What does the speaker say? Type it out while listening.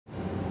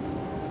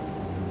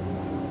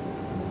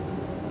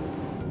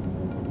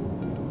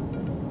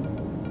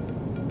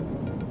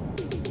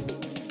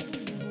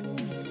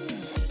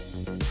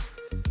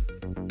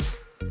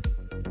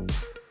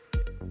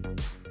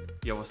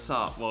Yo, what's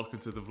up? Welcome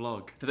to the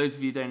vlog. For those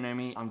of you who don't know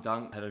me, I'm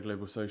Dunk, head of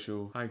Global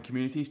Social and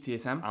Communities,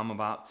 TSM. I'm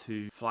about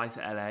to fly to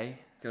LA.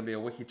 It's gonna be a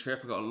wicked trip.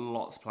 I've got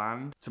lots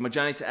planned. So my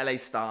journey to LA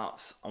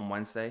starts on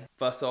Wednesday.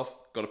 First off,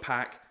 gotta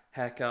pack,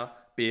 haircut,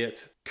 beard,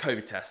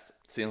 COVID test.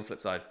 See you on the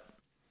flip side.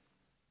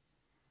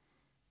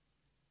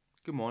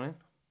 Good morning.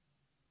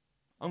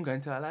 I'm going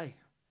to LA.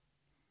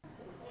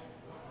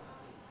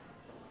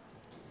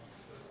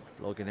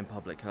 Vlogging in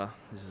public, huh?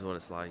 This is what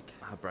it's like.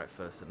 I had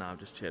breakfast and now I'm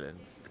just chilling.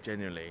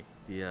 Genuinely,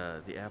 the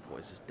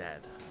airport is just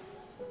dead.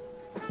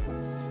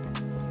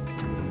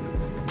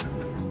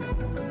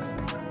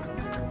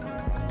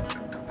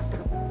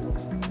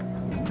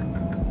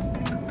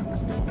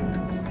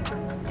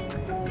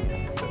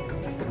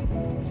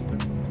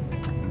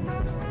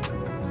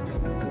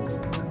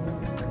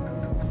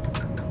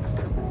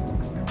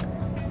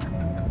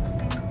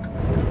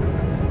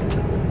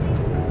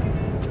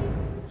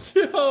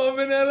 Yo, I'm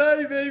in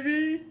LA,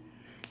 baby!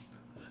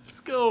 Let's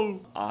go!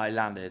 I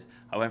landed.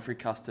 I went through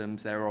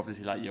customs. They were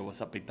obviously like, yo,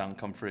 what's up, big Dunk,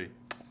 come through.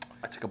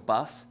 I took a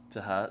bus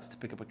to Hertz to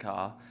pick up a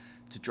car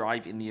to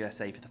drive in the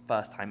USA for the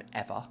first time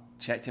ever.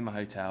 Checked in my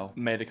hotel,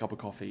 made a cup of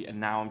coffee, and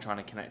now I'm trying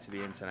to connect to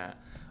the internet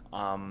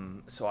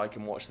so I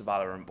can watch the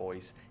Valorant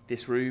boys.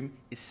 This room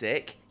is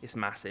sick. It's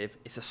massive.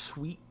 It's a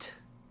suite.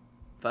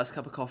 First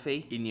cup of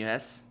coffee in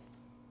US,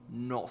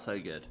 not so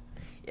good.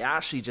 It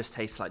actually just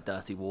tastes like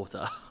dirty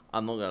water.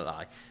 I'm not gonna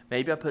lie.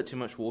 Maybe I put too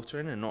much water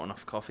in and not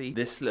enough coffee.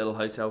 This little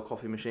hotel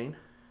coffee machine.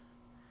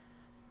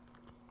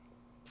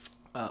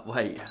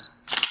 Wait.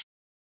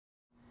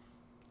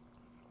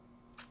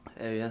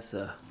 Oh yes,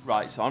 sir.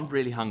 Right, so I'm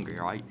really hungry,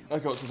 right? I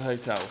got to the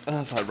hotel and I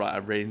was like, right, I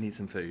really need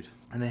some food.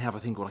 And they have a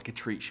thing called like a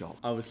treat shop.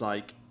 I was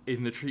like,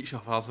 in the treat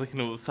shop, I was looking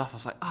at all the stuff. I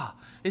was like,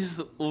 this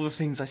is all the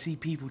things I see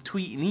people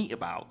tweet and eat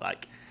about.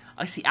 Like,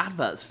 I see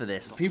adverts for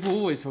this. People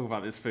always talk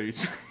about this food.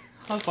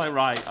 I was like,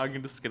 right,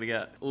 I'm just gonna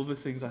get all the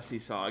things I see.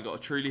 So I got a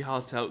truly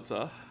hard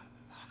seltzer.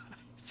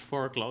 It's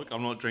 4 o'clock.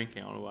 I'm not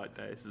drinking on a work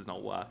day. This is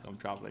not work. I'm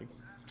traveling.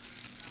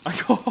 I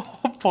got a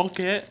Hot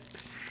Pocket.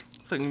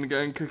 So I'm gonna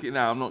go and cook it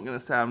now. I'm not gonna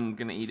say I'm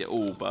gonna eat it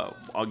all, but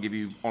I'll give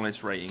you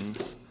honest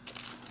ratings.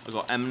 I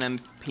got M&M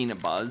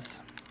peanut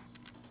butters.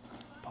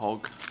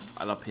 Pog.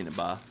 I love peanut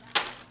butter.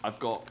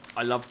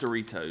 I love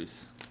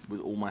Doritos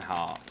with all my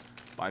heart,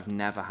 but I've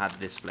never had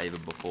this flavor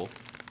before.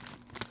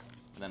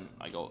 And then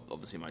I got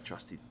obviously my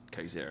trusty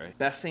Coke Zero.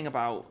 Best thing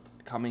about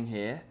coming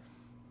here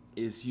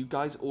is you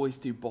guys always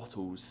do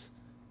bottles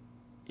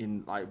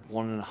in like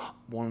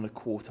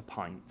 1.25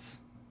 pints,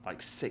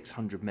 like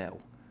 600 ml.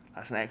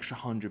 That's an extra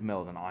 100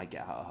 ml than I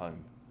get at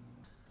home.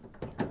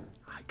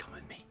 Alright, come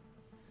with me.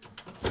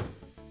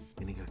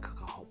 We're gonna go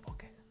cook a Hot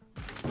Pocket.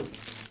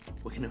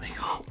 We're gonna make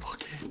a Hot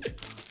Pocket.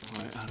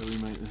 Alright, how do we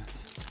make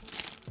this?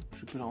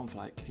 Should we put it on for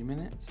like 2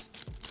 minutes?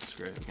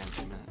 Screw it, again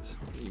 2 minutes.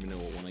 I don't even know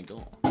what one I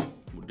got.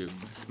 We'll do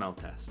a smell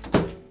test.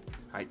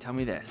 Alright, tell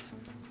me this.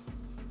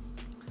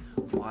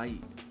 Why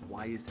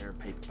is there a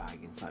paper bag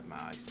inside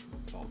my ice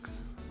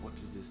box? What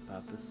is this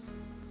purpose?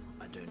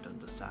 I don't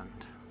understand.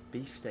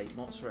 Beef steak,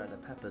 mozzarella,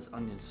 peppers,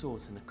 onion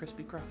sauce, and a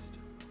crispy crust.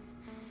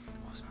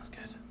 Oh, it smells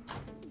good.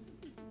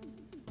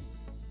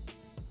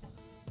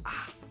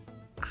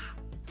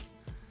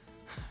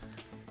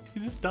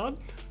 Is this done?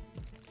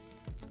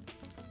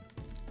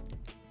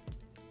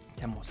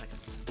 10 more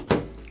seconds.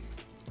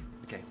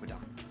 Okay, we're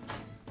done.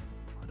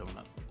 I don't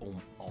wanna,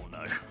 oh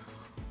no.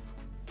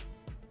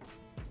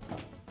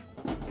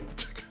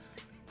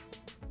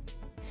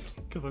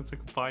 Because I took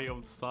a bite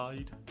on the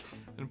side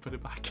and put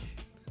it back in.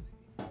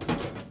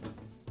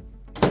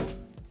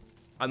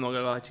 I'm not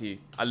gonna lie to you,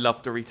 I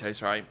love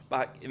Doritos, right?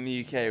 Back in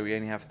the UK, we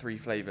only have 3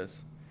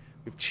 flavors.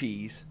 With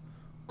cheese,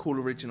 Cool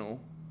Original?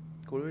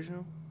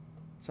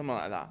 Something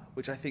like that,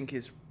 which I think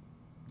is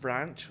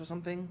ranch or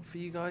something for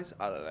you guys,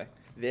 I don't know.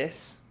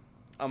 This,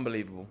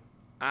 unbelievable,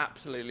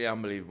 absolutely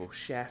unbelievable.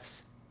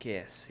 Chef's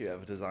kiss,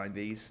 whoever designed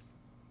these.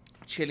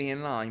 Chili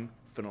and lime,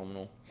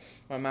 phenomenal.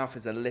 My mouth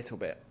is a little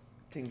bit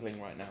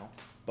tingling right now,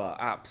 but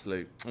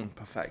absolute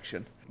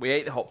perfection. We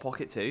ate the Hot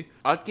Pocket too.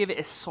 I'd give it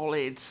a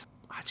solid,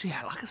 actually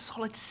like a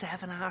solid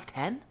 7 out of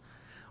 10,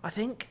 I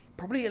think.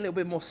 Probably a little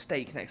bit more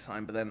steak next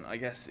time, but then I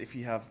guess if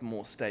you have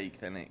more steak,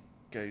 then it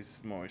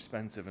goes more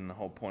expensive, and the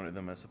whole point of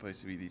them are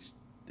supposed to be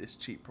this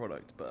cheap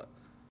product. But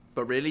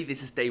really,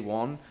 this is day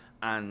 1,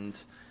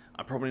 and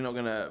I'm probably not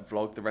gonna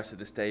vlog the rest of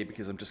this day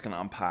because I'm just gonna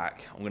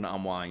unpack, I'm gonna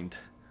unwind,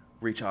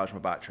 recharge my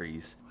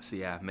batteries. So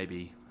yeah,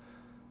 maybe,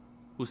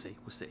 we'll see.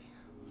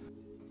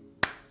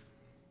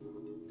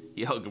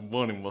 Yo, good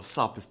morning, what's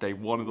up? It's day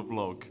 1 of the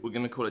vlog. We're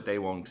gonna call it day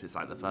 1 because it's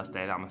like the first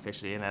day that I'm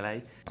officially in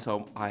LA.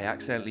 So I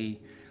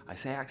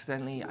say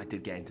accidentally, I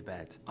did get into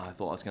bed. I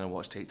thought I was gonna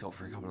watch TikTok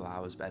for a couple of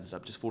hours, but ended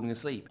up just falling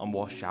asleep. I'm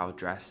washed, showered,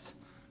 dressed,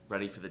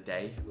 ready for the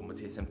day. I've got my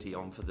TSMT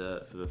on for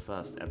the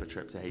first ever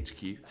trip to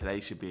HQ. Today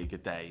should be a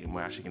good day, and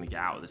we're actually gonna get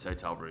out of this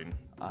hotel room.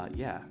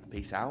 Yeah,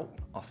 peace out.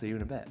 I'll see you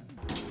in a bit.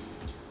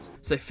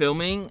 So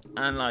filming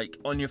and like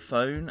on your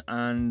phone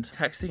and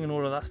texting and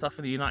all of that stuff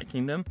in the United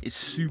Kingdom is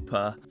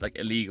super like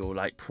illegal,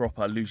 like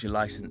proper lose your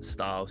license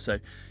style. So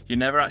you're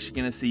never actually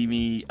gonna see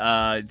me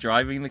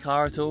driving the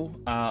car at all.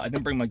 I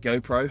didn't bring my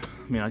GoPro.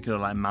 I mean, I could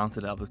have like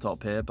mounted it up the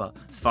top here, but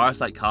as far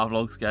as like car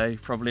vlogs go,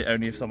 probably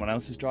only if someone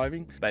else is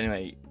driving. But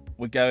anyway,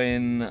 we're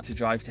going to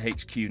drive to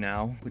HQ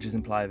now, which is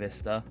in Playa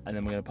Vista, and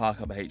then we're gonna park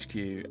up at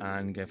HQ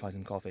and go find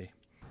some coffee.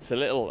 It's a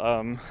little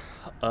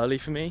early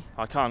for me.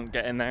 I can't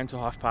get in there until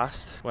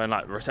past, when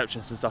like the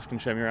receptionist and stuff can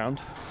show me around.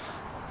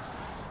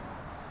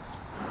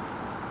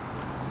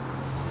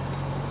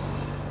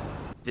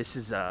 This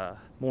is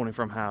morning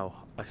from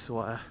hell, I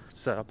swear.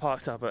 So I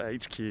parked up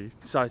at HQ,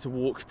 decided to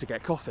walk to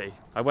get coffee.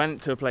 I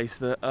went to a place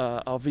that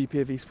our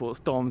VP of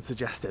Esports, Dom,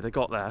 suggested. I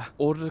got there,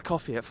 ordered a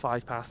coffee at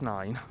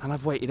 9:05, and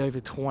I've waited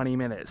over 20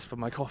 minutes for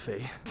my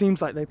coffee.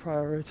 Seems like they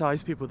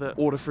prioritise people that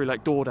order through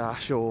like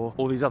DoorDash or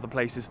all these other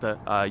places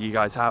that you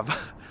guys have.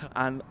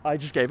 And I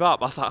just gave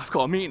up. I was like, I've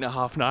got a meeting at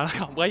 9:30, I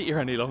can't wait here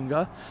any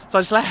longer. So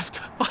I just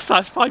left. I was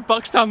like, it's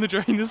 $5 down the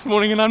drain this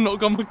morning and I've not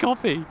got my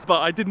coffee.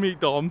 But I did meet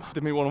Dom,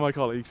 did meet one of my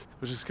colleagues,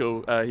 which is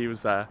cool. He was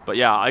there. But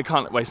yeah, I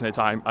can't waste no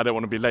time. I don't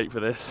want to be late for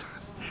this.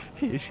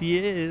 Here she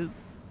is.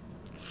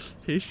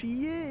 Here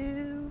she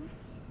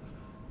is.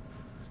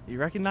 You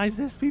recognize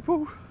this,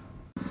 people?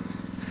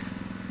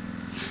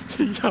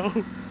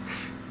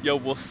 Yo,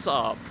 what's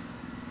up?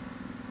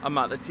 I'm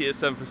at the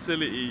TSM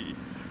facility.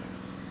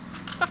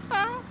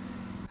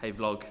 Hey,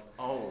 vlog.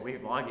 Oh, we're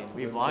vlogging.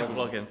 We're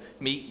Vlogging.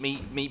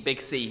 Meet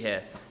Big C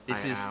here.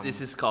 This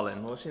is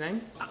Colin. What's your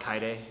name?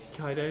 Kaide.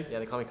 Kaide. Yeah,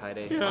 they call me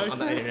Kaide. Yeah, on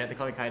the internet, they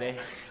call me Kaide.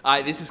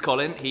 This is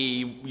Colin.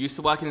 He used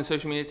to work in the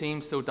social media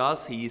team, still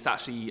does. He's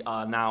actually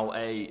now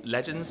a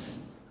Legends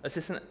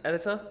assistant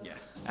editor.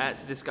 Yes.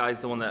 So this guy's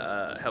the one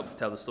that helps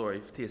tell the story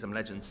for TSM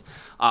Legends.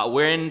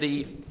 We're in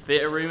the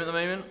theatre room at the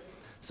moment.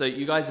 So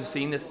you guys have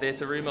seen this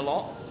theatre room a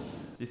lot.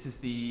 This is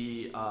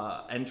the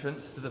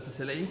entrance to the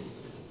facility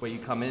where you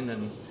come in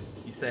and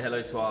you say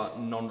hello to our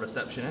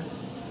non-receptionist.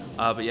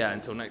 But yeah,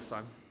 until next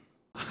time.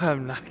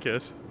 I'm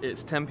knackered.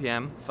 It's 10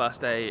 PM.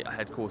 First day at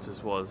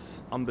headquarters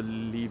was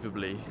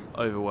unbelievably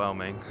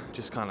overwhelming.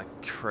 Just kind of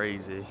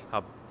crazy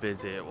how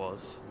busy it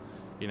was.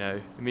 You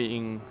know,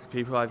 meeting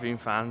people I've been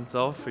fans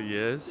of for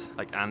years,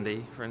 like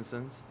Andy, for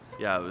instance.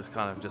 Yeah, it was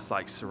kind of just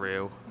like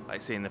surreal.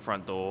 Like seeing the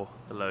front door,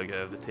 the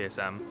logo of the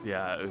TSM.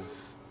 Yeah, it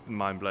was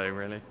mind-blowing,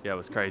 really. Yeah, it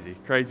was crazy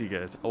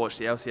good. I watched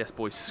the LCS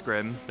boys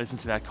scrim, listened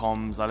to their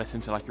comms. I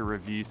listened to like a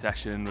review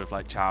session with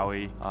like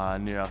Chowie,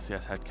 new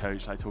LCS head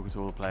coach, like talking to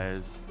all the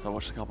players. So I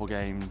watched a couple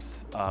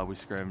games, we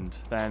scrimmed.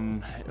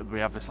 Then we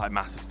have this like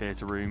massive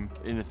theatre room.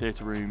 In the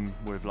theatre room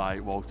with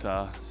like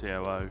Walter,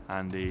 COO,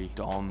 Andy,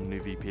 Dom,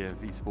 new VP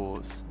of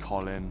Esports,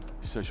 Colin,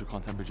 social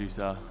content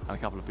producer, and a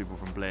couple of people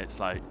from Blitz,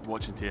 like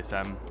watching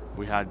TSM.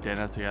 We had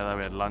dinner together,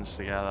 we had lunch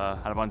together,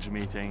 had a bunch of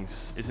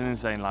meetings. It's an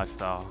insane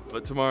lifestyle.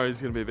 But tomorrow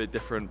is going to be a bit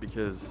different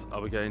because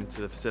I'll be going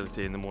to the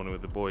facility in the morning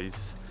with the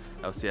boys,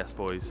 LCS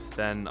boys.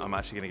 Then I'm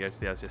actually going to go to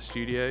the LCS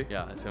studio.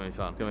 Yeah, it's going to be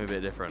fun. It's going to be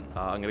a bit different.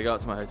 I'm going to go out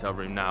to my hotel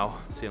room now.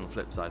 See you on the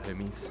flip side,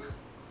 homies.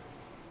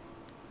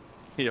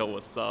 Yo,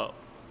 what's up?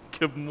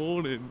 Good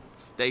morning.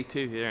 It's day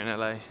 2 here in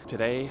LA.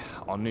 Today,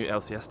 our new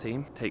LCS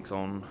team takes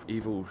on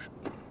Evil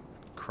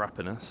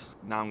Crappiness.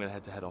 Now I'm going to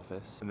head to head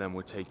office, and then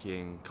we're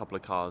taking a couple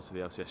of cars to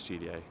the LCS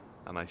studio,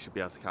 and I should be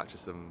able to capture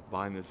some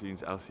behind the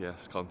scenes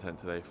LCS content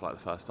today for like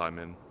the first time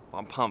in. But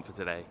I'm pumped for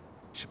today.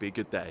 Should be a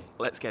good day.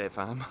 Let's get it,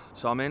 fam.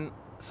 So I'm in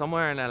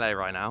somewhere in LA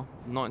right now,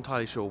 not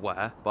entirely sure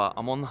where, but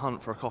I'm on the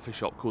hunt for a coffee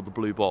shop called the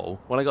Blue Bowl.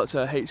 When I got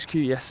to HQ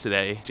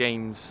yesterday,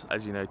 James,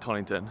 as you know,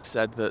 Tonington,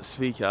 said that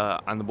Speaker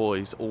and the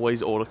boys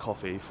always order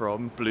coffee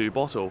from Blue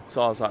Bottle.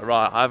 So I was like,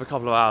 right, I have a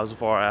couple of hours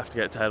before I have to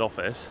get to head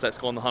office. Let's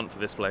go on the hunt for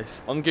this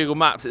place. On Google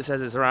Maps, it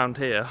says it's around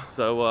here.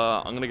 So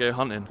I'm gonna go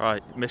hunting.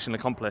 Right, mission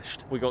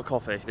accomplished. We got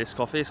coffee. This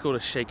coffee is called a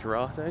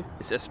shakerato.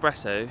 It's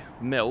espresso,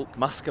 milk,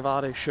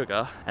 muscovado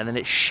sugar, and then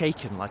it's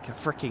shaken like a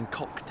freaking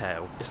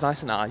cocktail. It's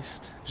nice and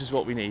iced, which is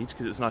what we need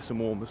because it's nice and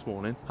warm this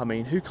morning. I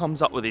mean, who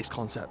comes up with these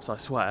concepts, I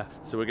swear?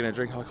 So we're gonna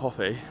drink our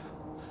coffee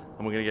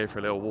and we're gonna go for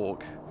a little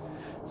walk,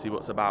 see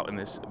what's about in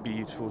this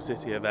beautiful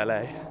city of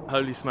LA.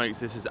 Holy smokes,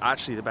 this is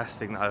actually the best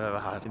thing that I've ever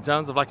had. In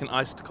terms of like an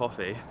iced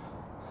coffee,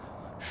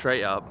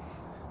 straight up,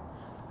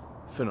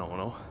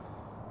 phenomenal.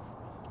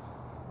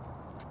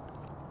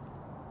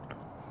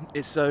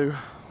 It's so,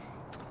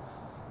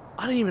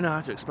 I don't even know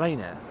how to explain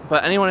it.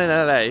 But anyone in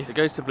LA that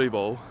goes to Blue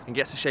Bowl and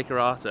gets a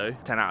shakerato,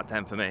 10 out of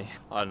 10 for me.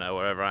 I don't know,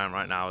 wherever I am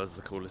right now is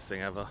the coolest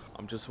thing ever.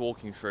 I'm just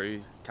walking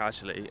through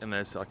casually and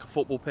there's like a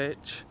football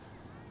pitch,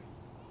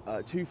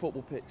 2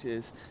 football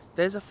pitches.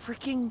 There's a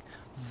freaking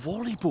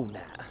volleyball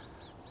net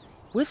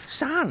with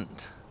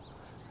sand.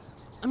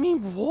 I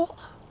mean,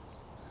 what?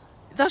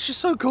 That's just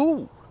so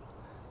cool.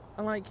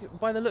 And like,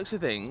 by the looks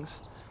of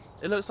things,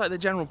 it looks like the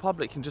general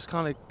public can just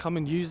kind of come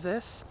and use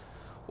this.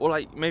 Or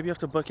like, maybe you have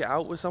to book it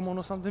out with someone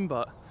or something,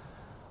 but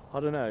I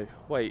don't know.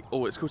 Wait,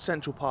 oh, it's called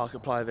Central Park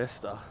at Playa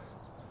Vista.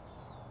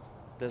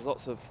 There's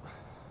lots of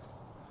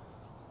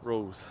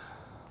rules.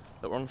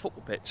 That we're on a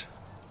football pitch.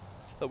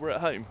 That we're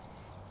at home.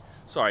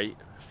 Sorry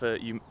for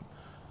you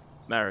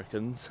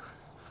Americans.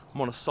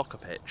 I'm on a soccer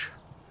pitch.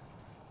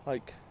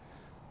 Like,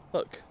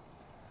 look,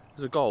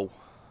 there's a goal.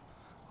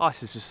 Oh,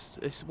 this is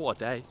just, what a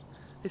day.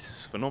 This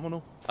is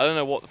phenomenal. I don't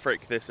know what the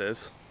frick this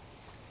is.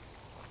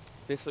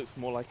 This looks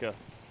more like it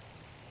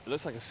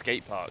looks like a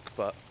skate park,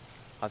 but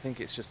I think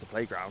it's just a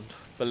playground.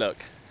 But look,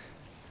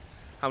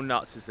 how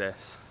nuts is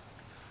this,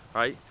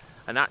 right?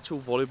 An actual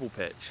volleyball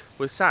pitch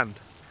with sand,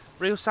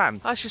 real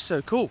sand. That's just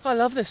so cool. I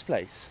love this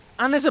place.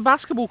 And there's a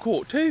basketball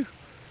court too.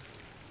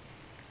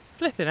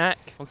 Flipping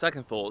heck. On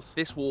second thoughts,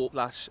 this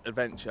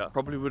walk/adventure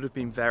probably would have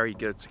been very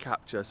good to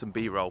capture some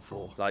B-roll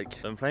for,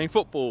 like them playing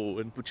football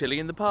and chilling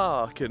in the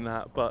park and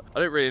that, but I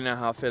don't really know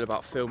how I feel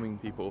about filming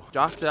people. Do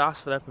I have to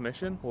ask for their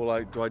permission, or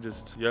like do I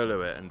just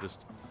YOLO it and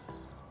just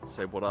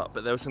say what up?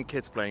 But there were some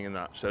kids playing in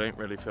that, so I don't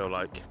really feel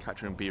like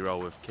capturing B-roll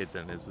with kids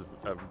in is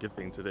a good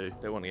thing to do.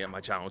 Don't want to get my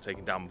channel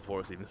taken down before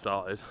it's even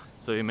started.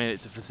 So we made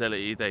it to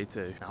facility day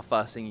 2. Now,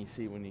 first thing you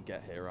see when you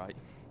get here, right,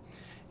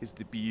 is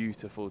the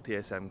beautiful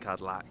TSM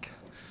Cadillac.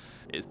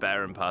 It's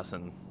better in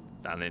person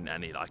than in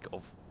any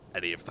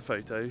of the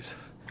photos.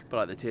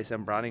 But like the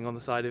TSM branding on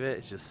the side of it,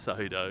 it's just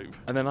so dope.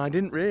 And then I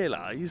didn't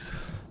realise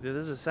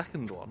there's a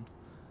second one.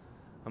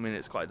 I mean,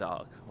 it's quite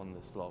dark on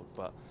this vlog,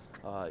 but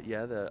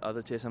yeah, the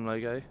other TSM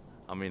logo,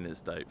 I mean,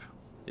 it's dope.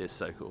 It's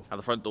so cool. And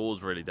the front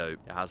door's really dope.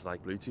 It has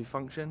like Bluetooth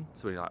function,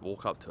 so when you like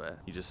walk up to it,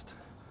 you just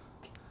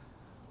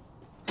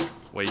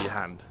wave your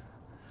hand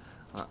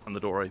and the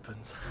door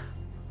opens.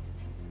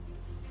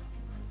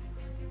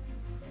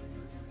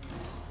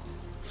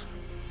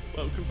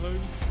 Welcome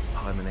home.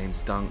 Hi, my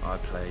name's Dunk. I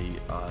play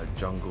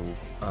jungle.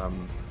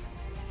 I'm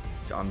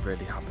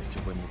really happy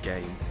to win the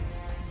game.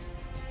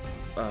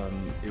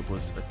 It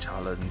was a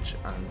challenge,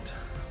 and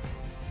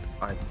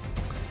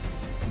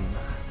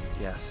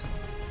yes,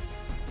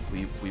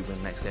 we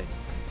win next game.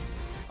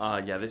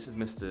 Yeah, this is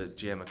Mr.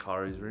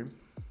 Giamaccaro's room.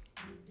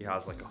 He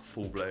has like a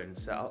full-blown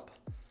setup,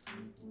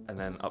 and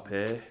then up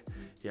here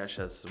he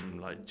actually has some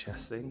like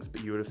chess things,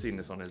 but you would have seen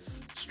this on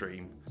his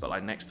stream. But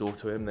like next door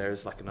to him,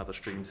 there's like another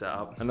stream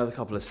setup, another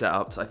couple of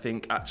setups. I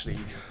think actually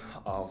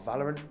our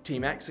Valorant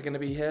Team X are going to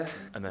be here,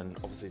 and then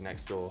obviously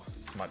next door,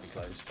 this might be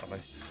closed,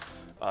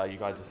 I know. You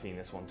guys have seen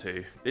this one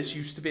too. This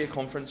used to be a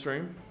conference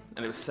room,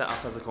 and it was set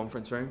up as a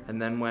conference room.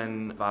 And then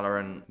when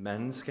Valorant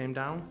Men's came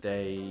down,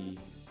 they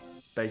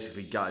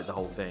basically gutted the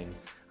whole thing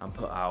and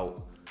put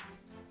out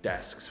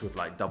desks with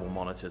like double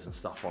monitors and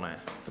stuff on it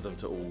for them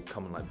to all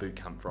come and like boot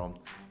camp from.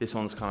 This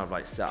one's kind of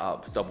like set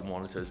up, double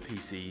monitors,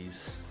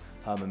 PCs,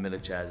 Herman Miller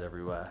chairs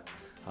everywhere.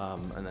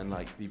 And then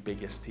like the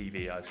biggest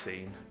TV I've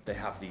seen. They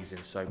have these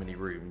in so many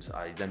rooms,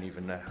 I don't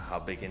even know how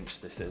big inch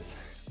this is.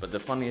 But the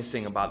funniest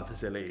thing about the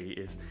facility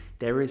is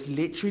there is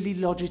literally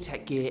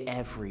Logitech gear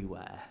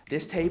everywhere.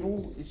 This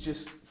table is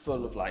just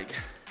full of like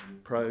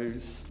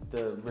pros,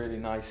 the really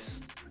nice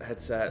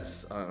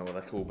headsets, I don't know what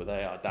they're called, but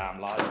they are damn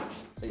light.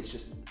 It's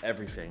just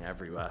everything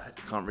everywhere.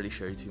 I can't really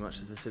show you too much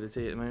of the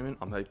facility at the moment.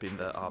 I'm hoping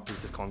that our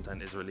piece of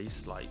content is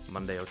released like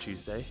Monday or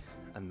Tuesday,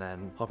 and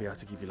then I'll be able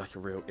to give you like a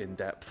real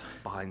in-depth,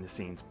 behind the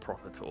scenes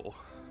proper tour.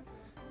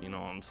 You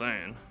know what I'm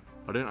saying?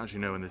 I don't actually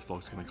know when this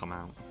vlog's gonna come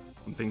out.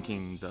 I'm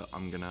thinking that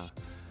I'm gonna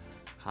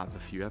have a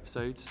few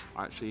episodes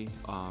actually,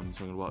 so I'm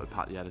gonna work with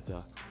Pat the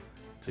editor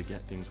to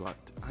get things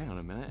worked. Hang on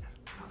a minute,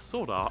 that's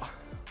sword art.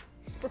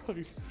 Bro,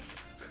 I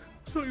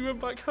thought you went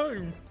back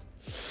home.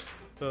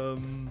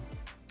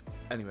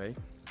 Anyway,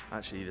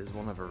 actually there's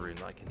one other room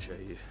that I can show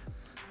you.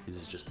 This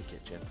is just the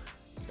kitchen.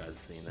 You guys have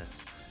seen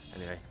this.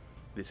 Anyway,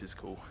 this is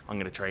cool. I'm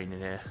gonna train in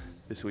here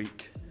this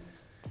week.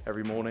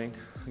 Every morning,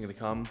 I'm gonna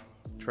come,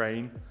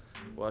 train,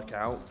 work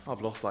out.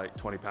 I've lost like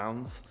 20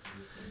 pounds.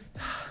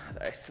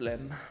 They're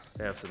slim.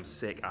 They have some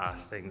sick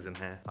ass things in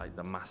here, like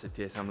the massive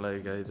TSM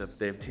logo.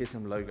 They have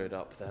TSM logoed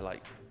up. They're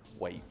like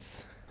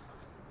weights.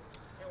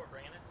 Yeah, we're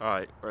bringing it. All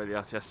right, we're at the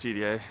RCS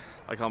studio.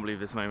 I can't believe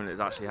this moment is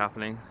actually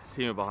happening.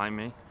 Team are behind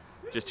me,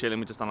 just chilling.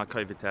 We just done our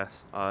COVID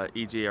test.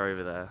 EG are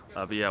over there.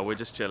 But yeah, we're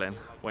just chilling,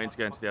 waiting to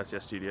go into the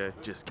RCS studio.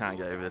 Just can't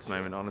get over this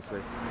moment,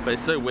 honestly. But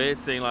it's so weird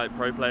seeing like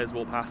pro players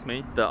walk past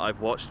me that I've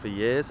watched for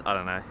years. I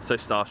don't know, so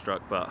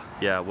starstruck, but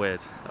yeah,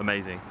 weird,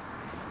 amazing.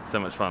 So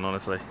much fun,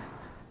 honestly.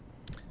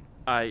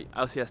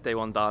 LCS day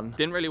 1 done.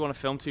 Didn't really want to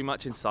film too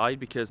much inside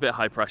because a bit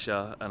high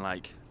pressure, and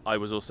like I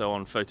was also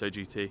on photo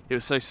duty. It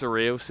was so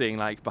surreal seeing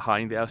like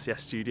behind the LCS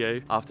studio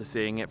after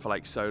seeing it for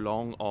like so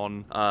long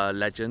on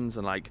Legends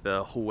and like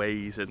the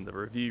hallways and the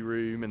review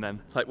room, and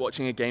then like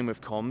watching a game with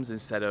comms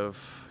instead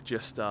of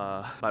just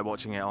like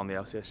watching it on the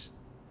LCS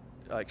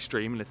like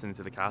stream and listening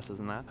to the casters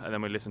and that, and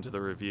then we listened to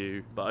the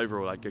review. But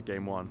overall, like good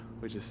game 1,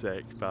 which is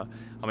sick. But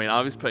I mean,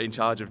 I was put in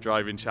charge of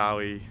driving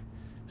Chowie,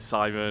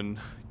 Simon,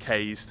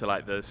 Kays to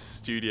like the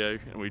studio,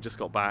 and we just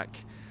got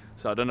back,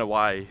 so I don't know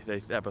why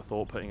they ever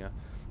thought putting a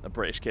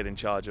British kid in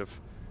charge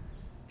of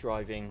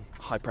driving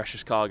high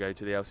precious cargo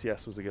to the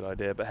LCS was a good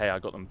idea. But hey, I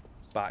got them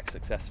back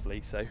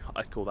successfully, so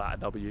I'd call that a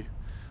W.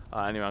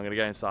 Anyway, I'm gonna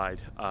go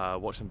inside,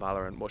 watch some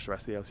Valorant, watch the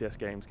rest of the LCS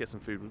games, get some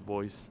food with the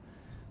boys.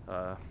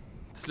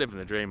 Just living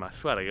the dream, I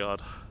swear to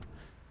God.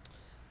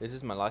 This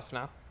is my life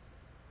now.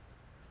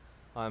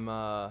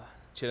 I'm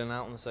chilling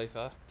out on the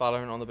sofa.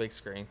 Valorant on the big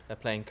screen. They're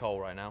playing Cole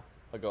right now.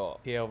 I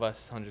got PL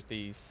vs 100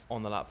 Thieves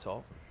on the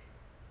laptop.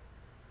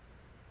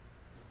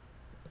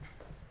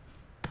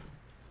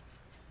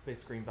 Big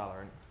screen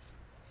Valorant.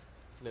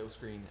 Little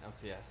screen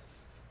LCS.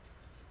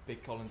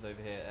 Big Collins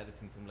over here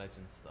editing some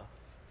Legends stuff.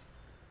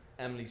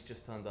 Emily's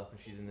just turned up and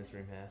she's in this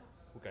room here.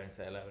 We'll go and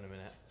say hello in a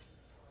minute.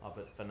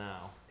 But for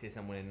now,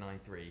 TSM winning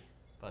 9-3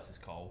 versus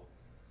Cole.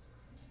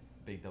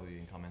 Big W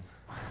incoming.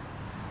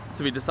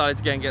 So we decided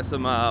to go and get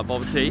some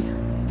boba tea.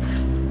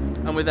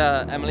 I'm with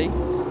Emily.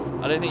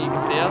 I don't think you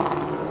can see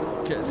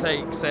her.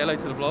 Say hello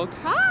to the vlog.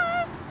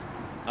 Hi!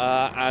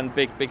 And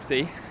Big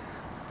C.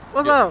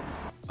 What's up?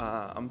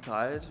 I'm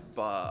tired,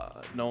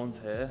 but no one's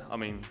here. I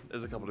mean,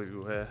 there's a couple of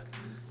people here.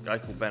 A guy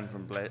called Ben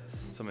from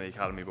Blitz, some of the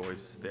Academy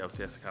boys, the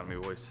LCS Academy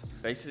boys.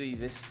 Basically,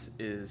 this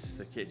is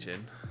the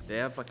kitchen. They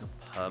have like a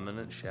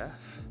permanent chef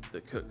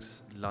that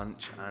cooks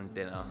lunch and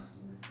dinner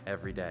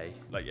every day.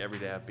 Like every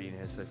day I've been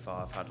here so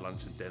far, I've had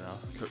lunch and dinner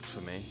cooked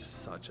for me.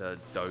 Such a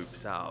dope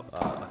setup.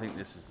 I think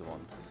this is the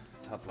one.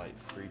 Have like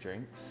 3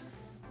 drinks.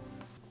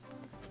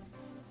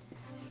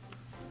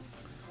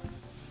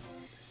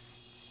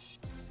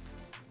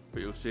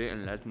 But you'll see it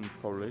in Legends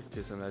probably.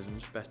 TSM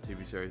Legends, best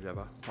TV series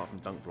ever, apart from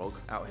Dunk Vlog.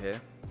 Out here,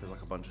 there's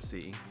like a bunch of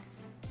seating.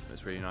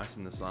 It's really nice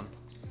in the sun.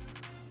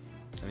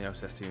 And the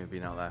LCS team have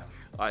been out there.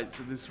 Alright,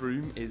 so this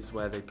room is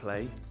where they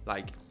play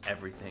like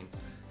everything.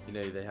 You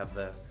know, they have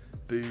their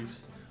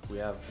booths. We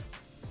have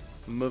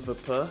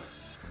Motherpuh.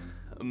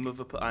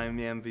 I am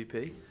the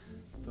MVP.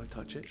 Do I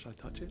touch it? Should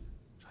I touch it?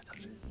 Should I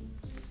touch it?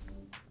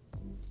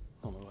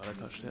 Oh my god, I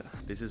touched it.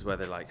 This is where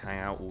they like hang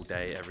out all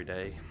day, every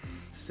day.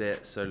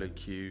 Sit, solo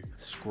queue,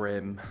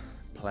 scrim,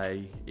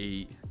 play,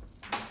 eat.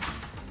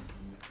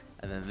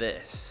 And then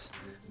this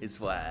is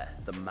where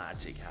the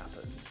magic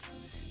happens.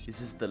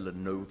 This is the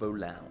Lenovo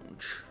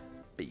Lounge,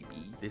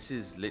 baby. This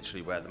is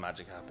literally where the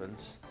magic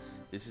happens.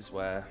 This is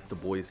where the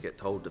boys get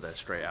told to their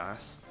straight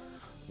ass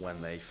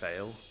when they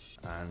fail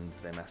and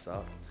they mess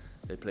up.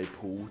 They play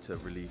pool to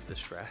relieve the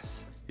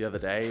stress. The other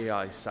day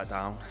I sat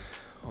down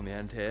on the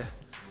end here.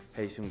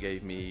 Haytham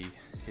gave me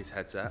his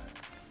headset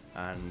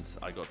and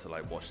I got to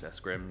like watch their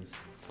scrims,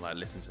 like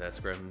listen to their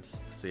scrims.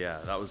 So yeah,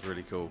 that was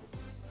really cool,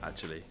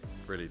 actually,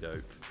 really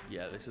dope.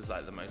 Yeah, this is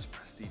like the most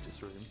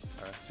prestigious room,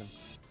 I reckon.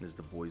 There's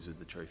the boys with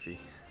the trophy.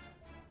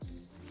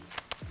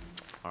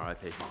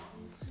 R.I.P.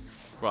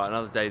 Right,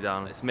 another day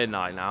down. It's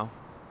midnight now.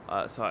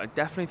 So I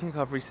definitely think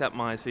I've reset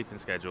my sleeping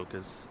schedule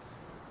because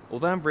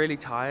although I'm really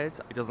tired,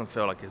 it doesn't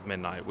feel like it's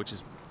midnight, which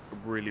is a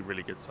really,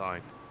 really good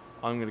sign.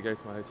 I'm gonna go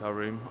to my hotel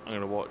room. I'm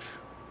gonna watch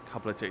a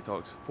couple of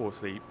TikToks, fall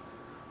asleep,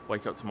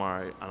 wake up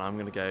tomorrow, and I'm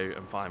gonna go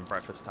and find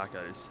breakfast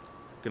tacos.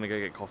 Gonna go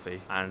get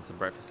coffee and some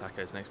breakfast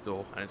tacos next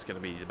door, and it's gonna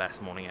be the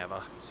best morning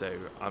ever. So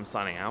I'm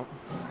signing out.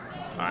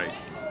 All right.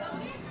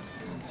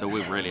 So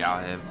we're really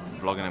out here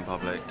vlogging in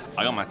public.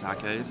 I got my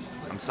tacos.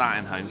 I'm sat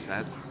in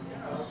Homestead.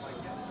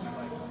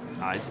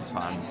 This is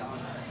fun.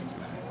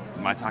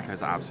 My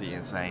tacos are absolutely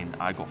insane.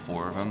 I got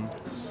 4 of them.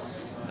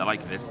 They're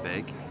like this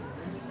big.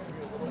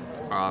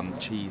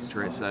 Cheese,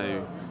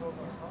 chorizo,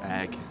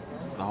 egg,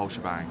 the whole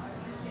shebang.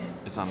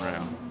 It's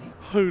unreal.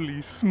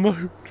 Holy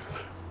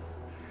smokes.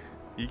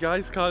 You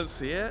guys can't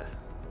see it?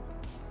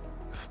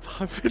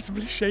 I'm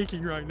visibly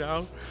shaking right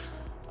now.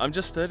 I'm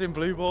just stood in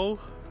blue ball.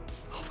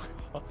 Oh my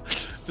god.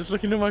 Just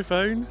looking at my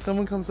phone.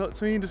 Someone comes up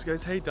to me and just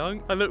goes, "Hey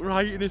Dunk." I look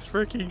right in his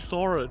freaking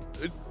Soren.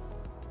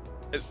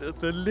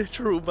 The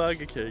literal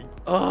Burger King.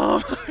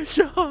 Oh my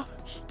gosh.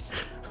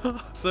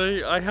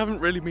 So I haven't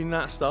really been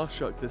that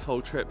starstruck this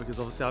whole trip because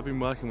obviously I've been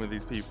working with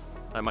these people,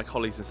 like my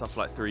colleagues and stuff,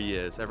 for like 3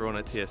 years, everyone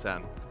at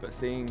TSM. But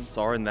seeing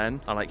Soren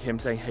then, and like him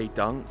saying, "Hey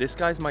Dunk," this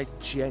guy's my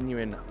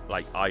genuine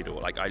like idol.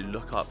 Like I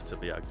look up to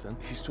Bjergsen.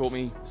 He's taught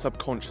me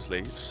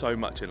subconsciously so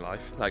much in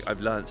life. Like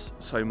I've learned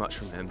so much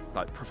from him,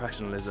 like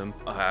professionalism.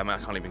 I mean, I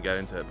can't even go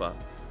into it, but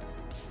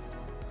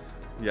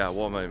yeah,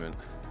 what a moment.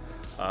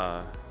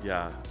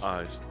 Yeah,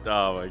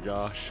 oh my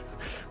gosh,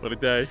 what a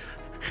day.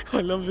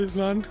 I love this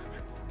man.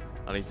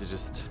 I need to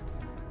just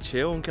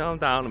chill and calm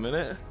down a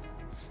minute.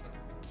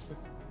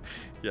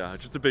 Yeah,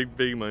 just a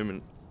big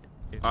moment.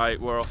 All right,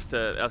 we're off to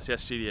the LCS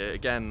studio.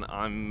 Again,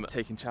 I'm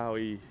taking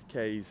Chowie,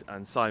 Kays,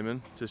 and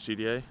Simon to the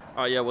studio.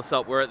 All right, yeah, what's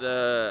up? We're at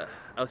the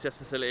LCS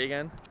facility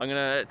again. I'm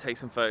gonna take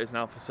some photos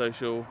now for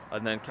social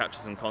and then capture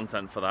some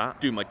content for that.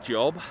 Do my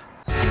job.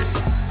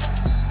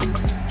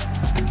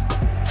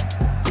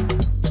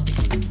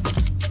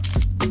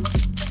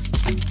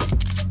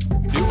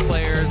 New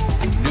players,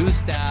 new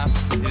staff.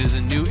 It is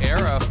a new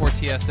era for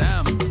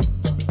TSM.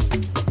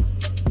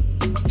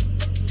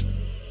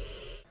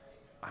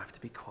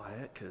 Be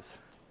quiet because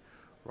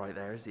right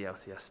there is the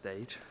LCS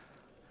stage,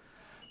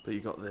 but you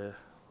got the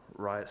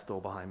Riot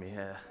store behind me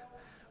here,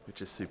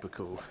 which is super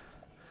cool.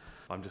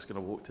 I'm just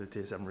gonna walk to the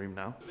TSM room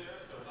now.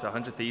 So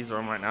 100 Thieves are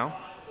on right now.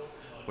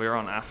 We're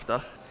on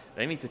after.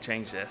 They need to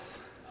change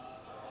this.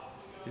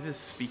 This is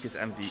Speaker's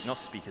MVP, not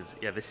Speaker's,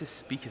 yeah, this is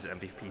Speaker's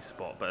MVP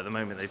spot, but at the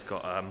moment they've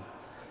got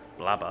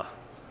Blabber.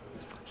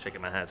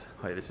 Shaking my head.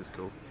 Hey, this is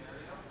cool.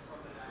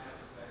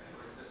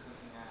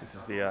 This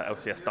is the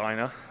LCS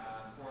diner.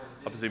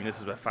 I presume this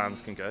is where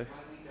fans can go,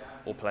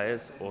 or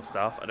players, or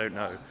staff, I don't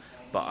know.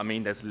 But I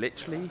mean, there's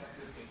literally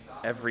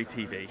every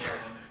TV.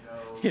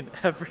 In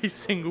every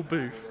single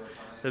booth,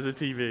 there's a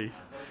TV.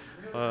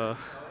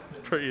 It's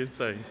pretty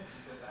insane.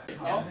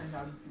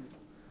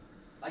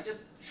 Like,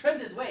 just trim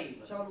this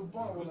way.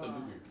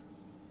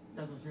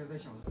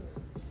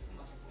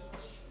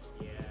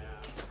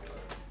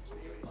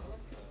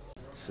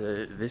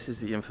 So this is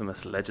the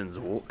infamous Legends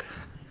Walk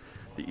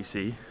that you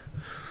see.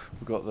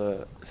 We've got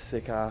the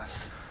sick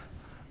ass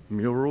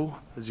mural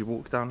as you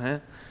walk down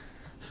here.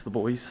 It's the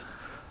boys.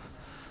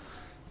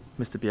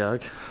 Mr.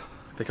 Bjerg.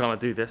 They kind of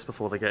do this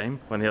before the game.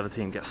 When the other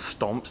team gets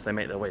stomped, they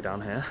make their way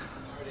down here.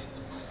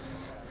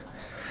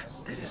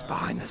 This is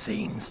behind the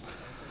scenes.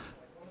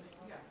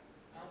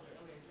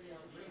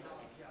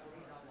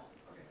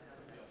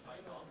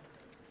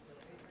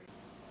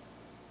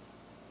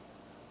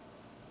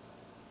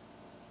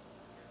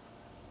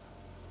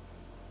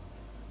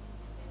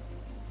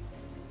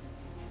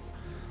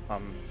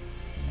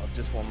 I've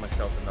just won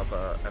myself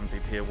another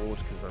MVP award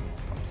because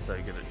I'm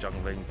so good at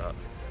jungling, but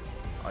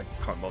I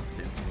can't bother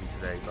to interview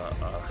today. But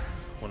I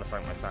want to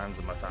thank my fans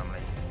and my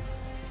family.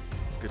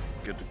 Good,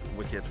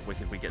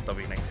 wicked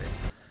W next game.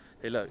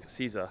 Hey look,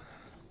 Caesar.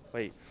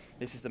 Wait,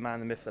 this is the man,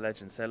 the myth, the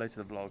legend. Say hello to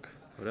the vlog.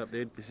 What up,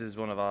 dude? This is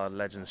one of our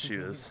Legends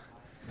shooters.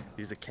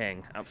 He's the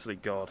king,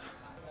 absolute god.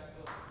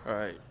 All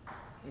right,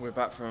 we're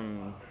back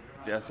from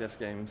the LCS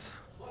games.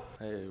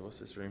 Hey, what's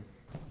this room?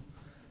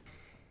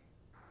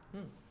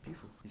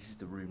 Beautiful. This is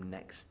the room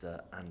next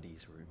to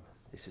Andy's room.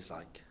 This is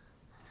like,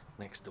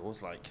 next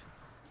door's like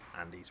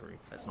Andy's room.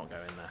 Let's not go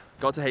in there.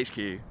 Got to HQ,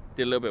 did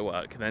a little bit of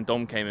work, and then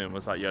Dom came in and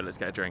was like, yo, let's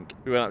get a drink.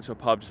 We went out to a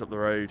pub just up the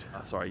road.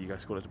 Sorry, you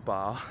guys call it a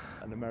bar.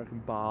 An American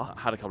bar.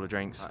 Had a couple of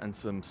drinks and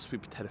some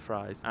sweet potato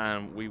fries.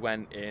 And we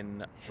went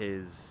in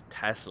his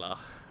Tesla,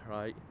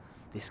 right?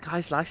 This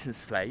guy's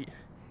license plate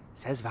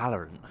says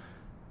Valorant.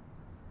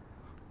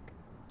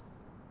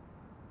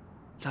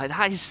 Like,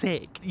 that is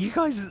sick. You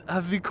guys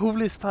have the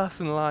coolest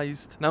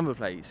personalised number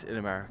plates in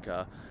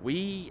America.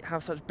 We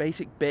have such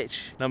basic bitch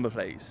number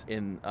plates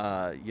in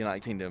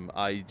United Kingdom.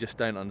 I just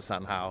don't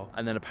understand how.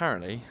 And then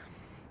apparently,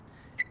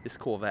 this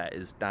Corvette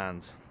is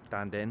Dan's.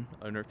 Dan Din,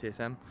 owner of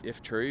TSM.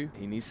 If true,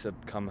 he needs to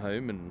come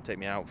home and take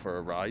me out for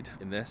a ride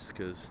in this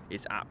because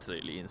it's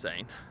absolutely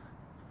insane.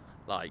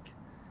 Like,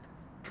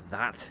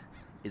 that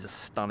is a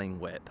stunning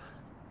whip.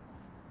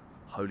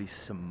 Holy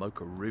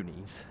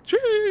smokeroonies.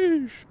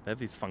 Sheesh! They have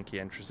these funky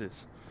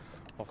entrances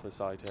off the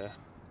side here.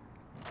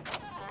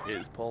 It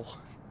is Paul.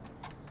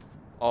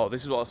 Oh,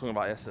 this is what I was talking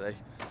about yesterday.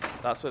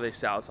 That's where they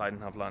sit outside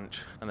and have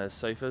lunch. And there's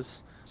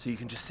sofas. So you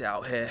can just sit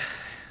out here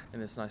in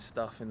this nice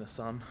stuff in the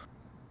sun.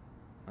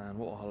 Man,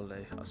 what a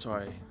holiday.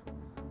 Sorry,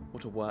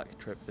 what a work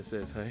trip this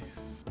is, hey?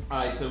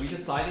 Alright, so we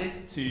decided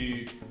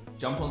to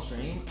jump on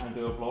stream and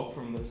do a vlog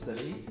from the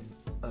facility.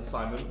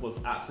 Simon was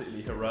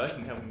absolutely heroic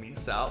in helping me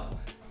set up.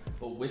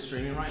 But we're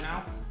streaming right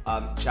now.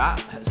 Chat,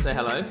 say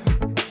hello.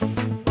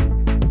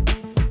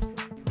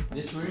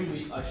 This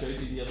room I showed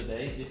you the other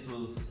day, this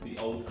was the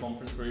old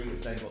conference room,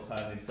 which then got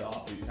turned into our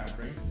food camp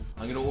room.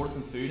 I'm gonna order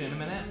some food in a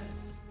minute,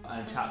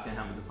 and chat's gonna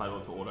help me decide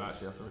what to order.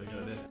 Actually, that's a really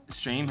good idea.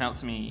 Stream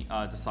helps me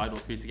decide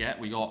what food to get.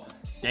 We got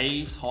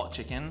Dave's hot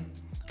chicken.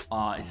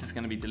 This is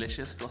gonna be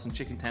delicious. Got some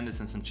chicken tenders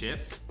and some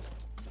chips.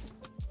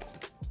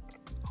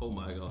 Oh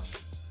my gosh.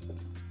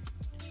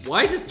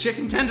 Why does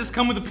chicken tenders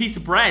come with a piece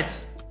of bread?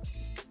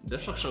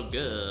 This looks so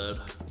good.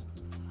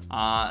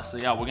 So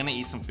yeah, we're gonna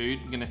eat some food.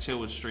 We're gonna chill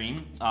with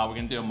stream. We're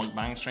gonna do a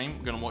mukbang stream.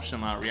 We're gonna watch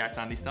some React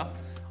Andy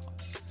stuff.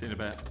 See you in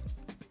a bit.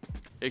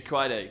 Hey,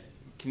 Kwaide,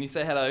 can you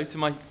say hello to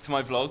my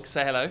vlog?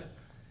 Say hello.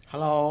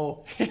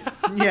 Hello.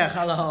 Yeah,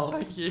 hello.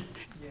 Thank you.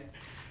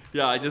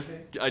 Yeah, I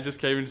just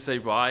came in to say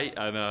bye,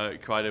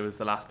 and Kwaide was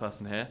the last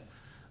person here.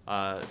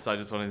 So I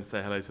just wanted to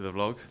say hello to the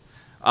vlog.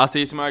 I'll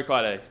see you tomorrow,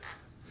 Kwaide.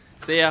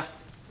 See ya.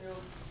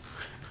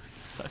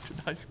 Such a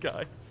nice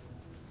guy.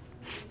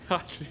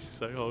 Actually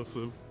so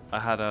wholesome. I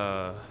had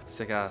a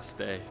sick ass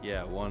day.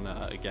 Yeah, one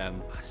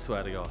again. I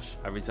swear to gosh.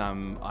 Every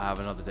time I have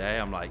another day,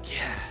 I'm like,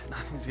 yeah,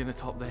 nothing's gonna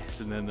top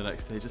this, and then the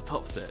next day just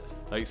tops it.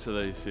 Thanks to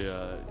those who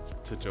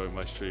to join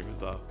my stream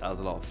as well. That was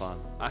a lot of fun.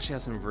 I actually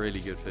had some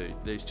really good food.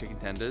 Those chicken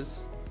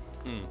tenders.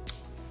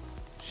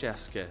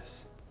 Chef's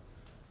kiss.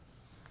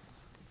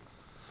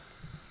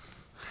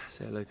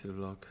 Say hello to the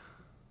vlog.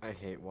 I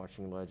hate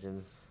watching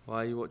Legends. Why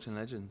are you watching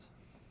Legends?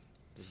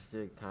 Just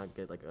to kind of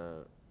get like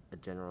a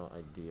general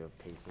idea of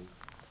pacing.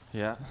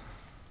 Yeah.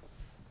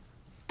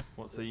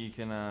 What, so you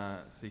can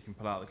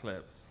pull out the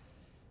clips?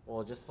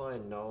 Well, just so I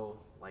know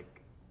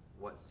like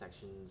what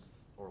sections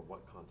or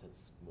what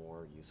content's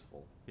more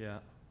useful. Yeah,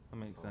 that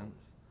makes sense.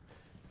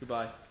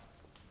 Goodbye.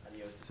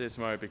 Adios. See you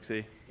tomorrow, Big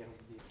C. Yeah, hope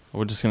to see you.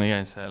 We're just gonna go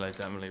and say hello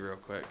to Emily real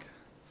quick.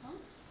 Huh?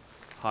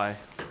 Hi.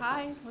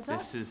 Hi, what's up?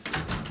 This is.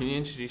 Can you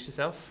introduce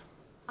yourself?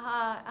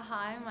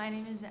 Hi, my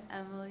name is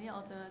Emily,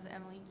 also known as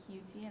Emily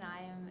QT, and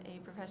I am a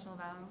professional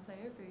Valorant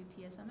player for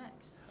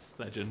TSMX.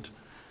 Legend.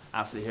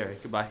 Absolutely hero.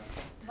 Goodbye.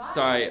 Bye.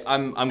 Sorry,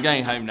 I'm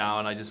going home now,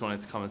 and I just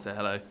wanted to come and say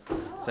hello.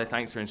 So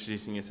thanks for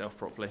introducing yourself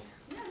properly.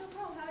 Yeah, no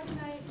problem. Have a good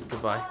night.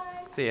 Goodbye.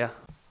 Bye. See ya.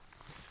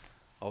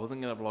 I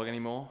wasn't gonna vlog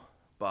anymore,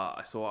 but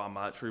I saw our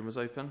merch room was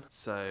open.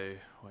 So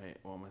wait,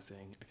 what am I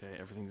saying? Okay,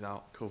 everything's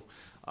out. Cool.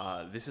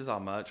 This is our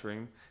merch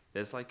room.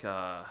 There's like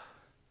a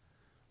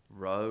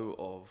row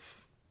of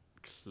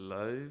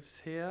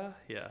clothes here.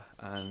 Yeah,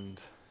 and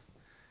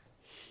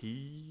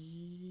here.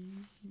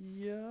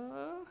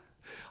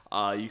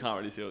 You can't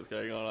really see what's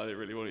going on. I didn't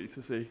really want you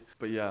to see.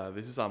 But yeah,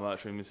 this is our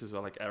merch room. This is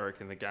where like Eric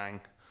and the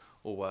gang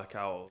all work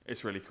out.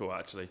 It's really cool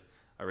actually.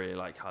 I really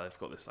like how they've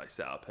got this like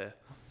set up here.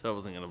 So I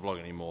wasn't gonna vlog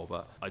anymore,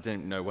 but I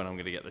don't know when I'm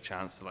gonna get the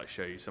chance to like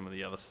show you some of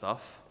the other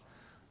stuff.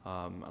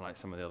 And like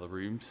some of the other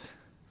rooms.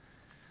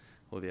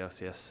 All the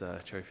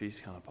LCS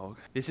trophies, kind of pog.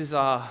 This is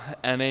our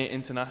NA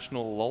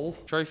International LOL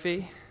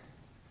trophy.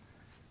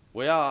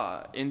 We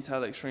are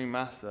Intel Extreme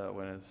Master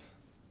winners.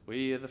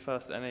 We are the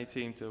first NA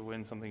team to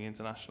win something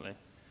internationally.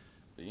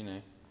 But you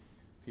know,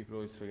 people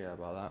always forget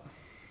about that.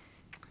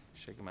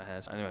 Shaking my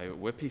head. Anyway,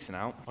 we're peacing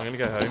out. I'm gonna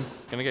go home.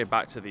 I'm gonna go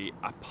back to the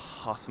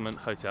apartment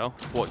hotel,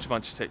 watch a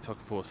bunch of TikTok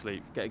and fall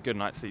asleep, get a good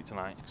night's sleep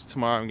tonight.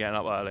 Tomorrow I'm getting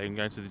up early, I'm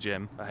going to the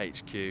gym at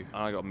HQ, and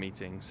I got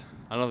meetings.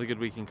 Another good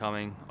weekend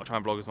coming. I'll try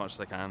and vlog as much as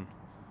I can.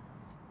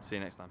 See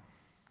you next time.